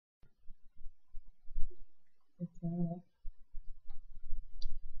Thank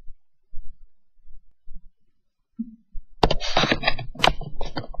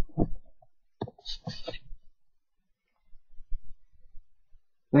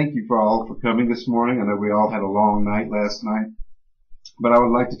you all for coming this morning. I know we all had a long night last night, but I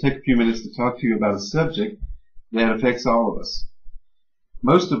would like to take a few minutes to talk to you about a subject that affects all of us.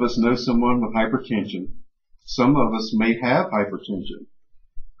 Most of us know someone with hypertension. Some of us may have hypertension.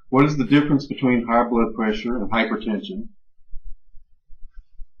 What is the difference between high blood pressure and hypertension?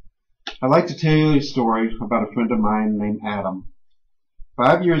 I'd like to tell you a story about a friend of mine named Adam.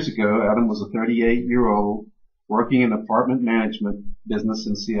 5 years ago, Adam was a 38-year-old working in apartment management business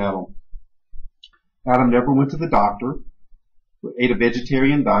in Seattle. Adam never went to the doctor, ate a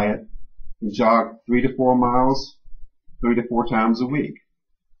vegetarian diet, and jogged 3 to 4 miles 3 to 4 times a week.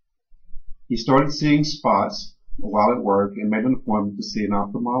 He started seeing spots while at work and made an appointment to see an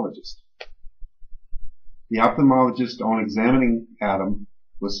ophthalmologist. The ophthalmologist, on examining Adam,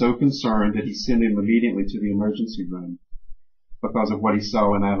 was so concerned that he sent him immediately to the emergency room because of what he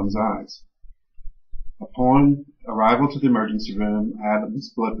saw in Adam's eyes. Upon arrival to the emergency room,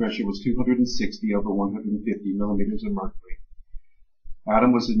 Adam's blood pressure was 260 over 150 millimeters of mercury.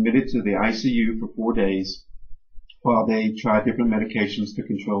 Adam was admitted to the ICU for 4 days while they tried different medications to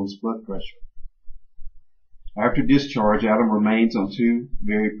control his blood pressure. After discharge, Adam remains on 2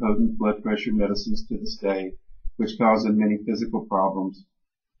 very potent blood pressure medicines to this day, which cause him many physical problems,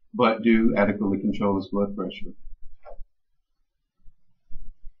 but do adequately control his blood pressure.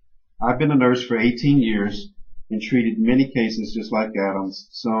 I've been a nurse for 18 years and treated many cases just like Adam's,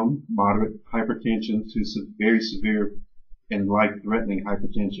 some moderate hypertension to very severe and life-threatening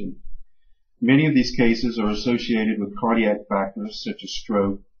hypertension. Many of these cases are associated with cardiac factors such as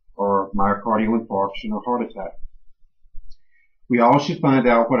stroke or myocardial infarction or heart attack. We all should find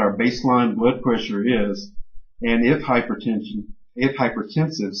out what our baseline blood pressure is, and if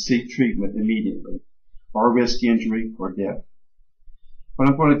hypertensive, seek treatment immediately or risk injury or death. What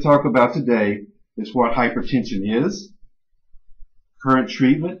I'm going to talk about today is what hypertension is, current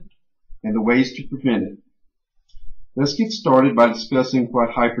treatment, and the ways to prevent it. Let's get started by discussing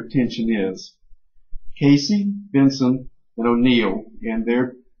what hypertension is. Casey, Benson, and O'Neill, in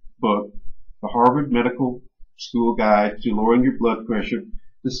their book, The Harvard Medical School Guide to Lowering Your Blood Pressure,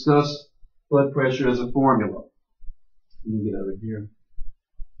 discuss blood pressure as a formula. Let me get over here.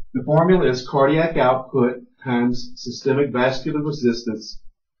 The formula is cardiac output times systemic vascular resistance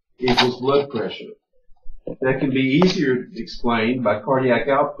equals blood pressure. That can be easier explained by cardiac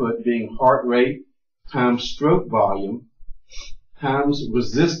output being heart rate times stroke volume times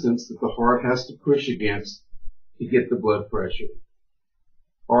resistance that the heart has to push against to get the blood pressure.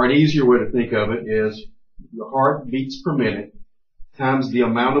 Or an easier way to think of it is the heart beats per minute times the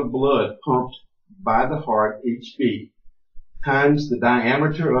amount of blood pumped by the heart each beat times the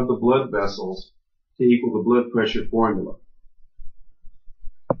diameter of the blood vessels to equal the blood pressure formula.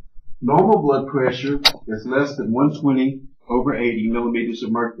 Normal blood pressure is less than 120 over 80 millimeters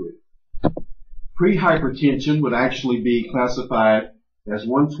of mercury. Pre-hypertension would actually be classified as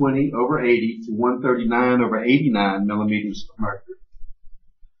 120 over 80 to 139 over 89 millimeters of mercury.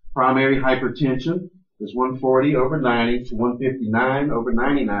 Primary hypertension is 140 over 90 to 159 over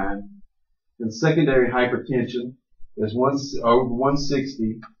 99, and secondary hypertension is over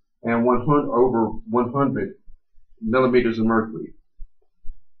 160 and 100 over 100 millimeters of mercury.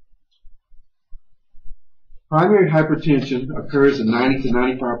 Primary hypertension occurs in 90 to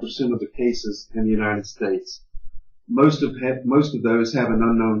 95% of the cases in the United States. Most of those have an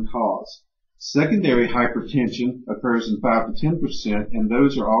unknown cause. Secondary hypertension occurs in 5 to 10%, and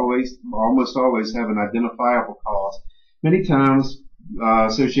those are almost always have an identifiable cause, many times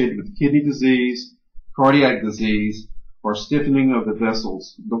associated with kidney disease, cardiac disease, or stiffening of the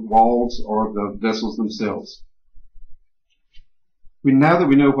vessels, the walls or the vessels themselves. Now that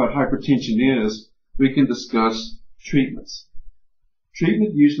we know what hypertension is, we can discuss treatments.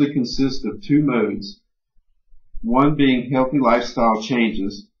 Treatment usually consists of 2 modes, one being healthy lifestyle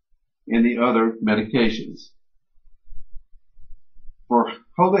changes and the other medications.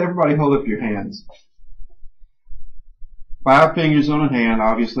 Everybody hold up your hands. 5 fingers on a hand,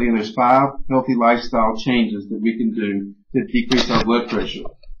 obviously, and there's 5 healthy lifestyle changes that we can do to decrease our blood pressure.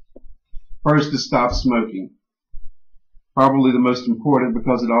 First is stop smoking. Probably the most important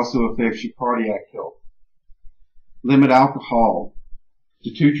because it also affects your cardiac health. Limit alcohol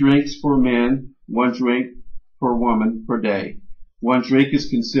to 2 drinks for men, 1 drink per woman per day. 1 drink is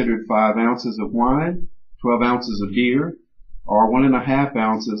considered 5 ounces of wine, 12 ounces of beer, or 1.5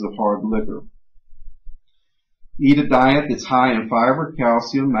 ounces of hard liquor. Eat a diet that's high in fiber,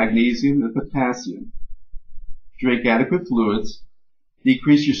 calcium, magnesium, and potassium. drink adequate fluids,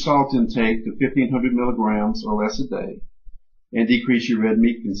 decrease your salt intake to 1,500 milligrams or less a day, and decrease your red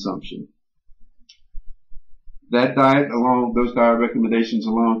meat consumption. That diet alone, those diet recommendations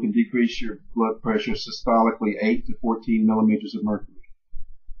alone can decrease your blood pressure systolically 8 to 14 millimeters of mercury.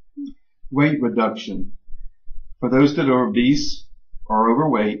 Weight reduction. For those that are obese or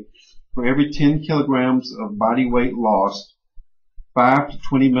overweight, for every 10 kilograms of body weight lost, 5 to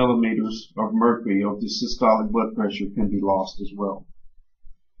 20 millimeters of mercury of the systolic blood pressure can be lost as well.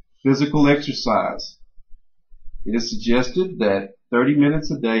 Physical exercise. It is suggested that 30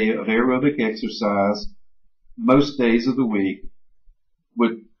 minutes a day of aerobic exercise most days of the week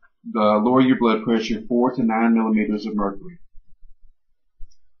would lower your blood pressure 4 to 9 millimeters of mercury.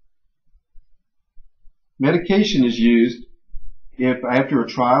 Medication is used if after a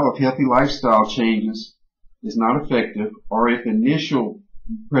trial of healthy lifestyle changes is not effective, or if initial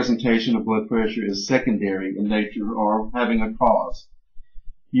presentation of blood pressure is secondary in nature or having a cause.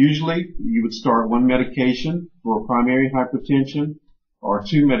 Usually you would start one medication for primary hypertension or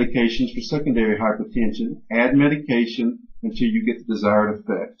 2 medications for secondary hypertension. Add medication until you get the desired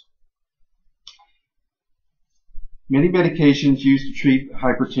effect. Many medications used to treat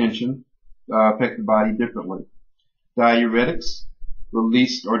hypertension affect the body differently. Diuretics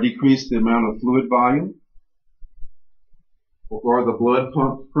release or decrease the amount of fluid volume or the blood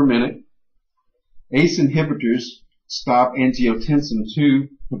pump per minute. ACE inhibitors stop angiotensin II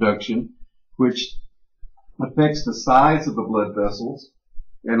production, which affects the size of the blood vessels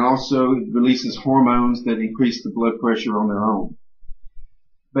and also releases hormones that increase the blood pressure on their own.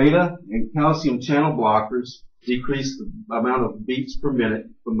 Beta and calcium channel blockers decrease the amount of beats per minute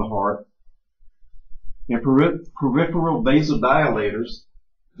from the heart. And peripheral vasodilators,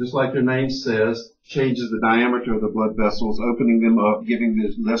 just like their name says, changes the diameter of the blood vessels, opening them up, giving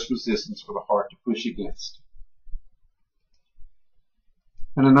them less resistance for the heart to push against.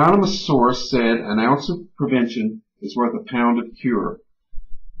 An anonymous source said an ounce of prevention is worth a pound of cure.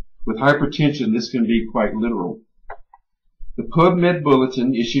 With hypertension, this can be quite literal. The PubMed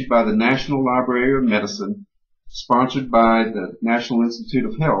Bulletin, issued by the National Library of Medicine, sponsored by the National Institute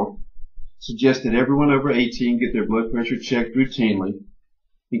of Health, suggests that everyone over 18 get their blood pressure checked routinely,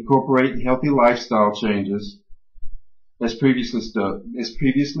 incorporate healthy lifestyle changes, as previously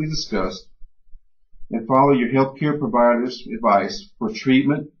discussed, and follow your healthcare provider's advice for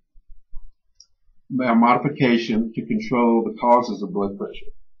treatment or modification to control the causes of blood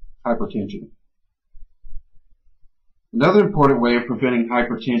pressure, hypertension. Another important way of preventing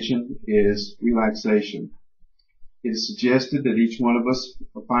hypertension is relaxation. It is suggested that each one of us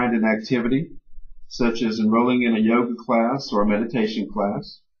find an activity, such as enrolling in a yoga class or a meditation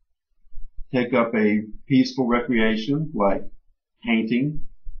class, take up a peaceful recreation like painting,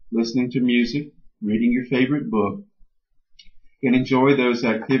 listening to music, reading your favorite book, and enjoy those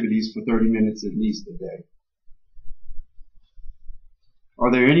activities for 30 minutes at least a day.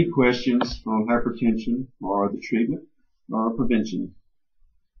 Are there any questions on hypertension or the treatment or prevention?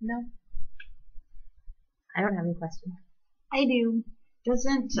 No. I don't have any questions. I do.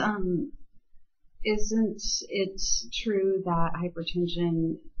 Isn't it true that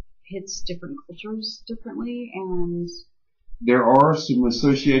hypertension hits different cultures differently? And there are some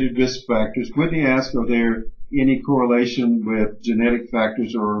associated risk factors. Whitney asked, are there any correlation with genetic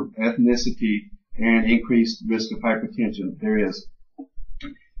factors or ethnicity and increased risk of hypertension? There is.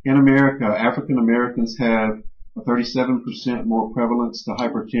 In America, African Americans have a 37% more prevalence to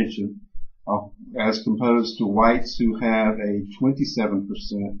hypertension as composed to whites who have a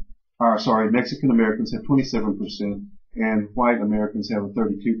 27%, Mexican Americans have 27%, and white Americans have a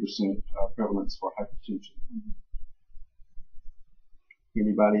 32% prevalence for hypertension.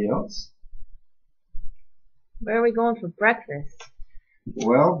 Anybody else? Where are we going for breakfast?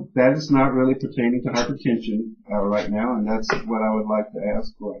 Well, that is not really pertaining to hypertension right now, and that's what I would like to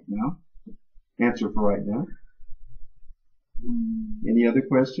ask right now. Answer for right now. Any other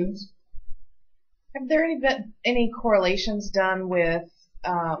questions? Have there been any correlations done with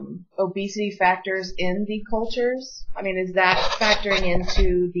obesity factors in the cultures? I mean, is that factoring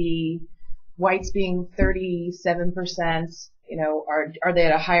into the whites being 37%? You know, are they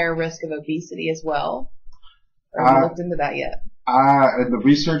at a higher risk of obesity as well? Or have you looked into that yet? In the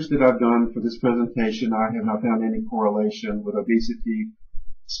research that I've done for this presentation, I have not found any correlation with obesity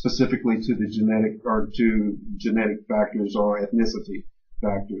specifically to the genetic factors or ethnicity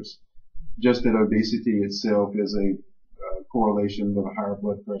factors. Just that obesity itself is a correlation with a higher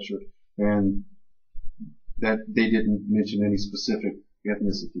blood pressure, and that they didn't mention any specific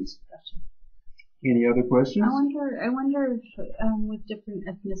ethnicities. Gotcha. Any other questions? I wonder if with different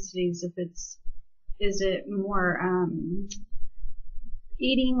ethnicities, if is it more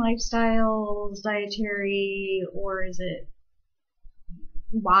eating lifestyles, dietary, or is it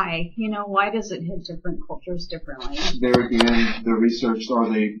why? Why does it hit different cultures differently? There again, the research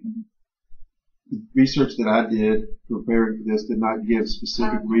that I did preparing for this did not give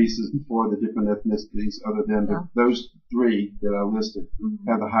specific reasons for the different ethnicities other than those three that I listed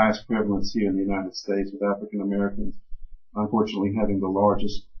have the highest prevalence here in the United States, with African Americans unfortunately having the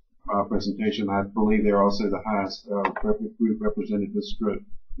largest presentation. I believe they're also the highest group represented with stroke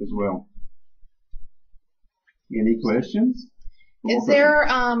as well. Any questions? Is there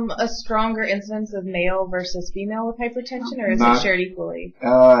a stronger incidence of male versus female with hypertension, or is it shared equally?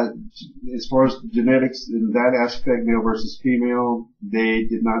 As far as genetics in that aspect, male versus female, they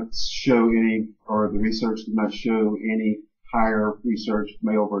did not show any, or the research did not show any higher research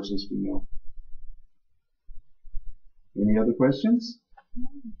male versus female. Any other questions?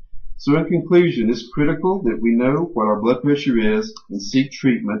 So in conclusion, it's critical that we know what our blood pressure is and seek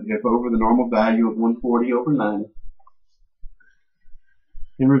treatment if over the normal value of 140/90.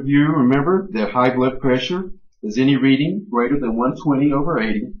 In review, remember that high blood pressure is any reading greater than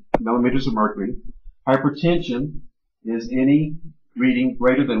 120/80 millimeters of mercury. Hypertension is any reading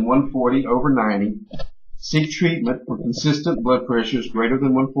greater than 140/90. Seek treatment for consistent blood pressures greater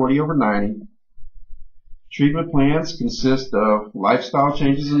than 140/90. Treatment plans consist of lifestyle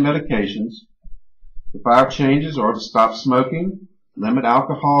changes and medications. The 5 changes are to stop smoking, limit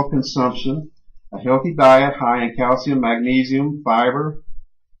alcohol consumption, a healthy diet high in calcium, magnesium, fiber,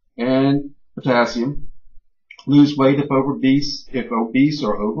 and potassium, lose weight if obese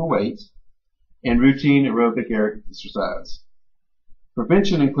or overweight, and routine aerobic exercise.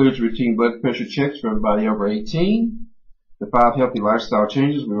 Prevention includes routine blood pressure checks for everybody over 18, the 5 healthy lifestyle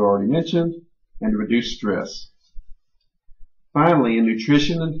changes we've already mentioned, and to reduce stress. Finally, in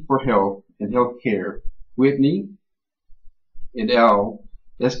nutrition and for health and health care, Whitney and L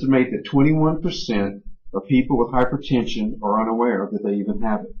estimate that 21% of people with hypertension are unaware that they even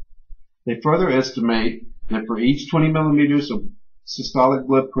have it. They further estimate that for each 20 millimeters of systolic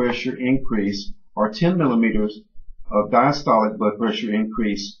blood pressure increase or 10 millimeters of diastolic blood pressure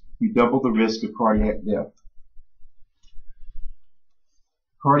increase, you double the risk of cardiac death.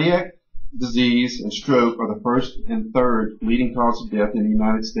 Cardiac disease and stroke are the first and third leading cause of death in the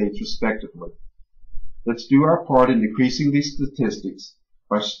United States, respectively. Let's do our part in decreasing these statistics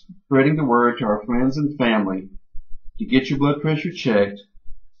by spreading the word to our friends and family to get your blood pressure checked,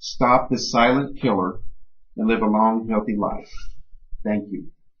 stop this silent killer, and live a long, healthy life. Thank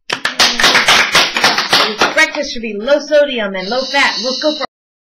you. Breakfast should be low sodium and low fat. We'll go for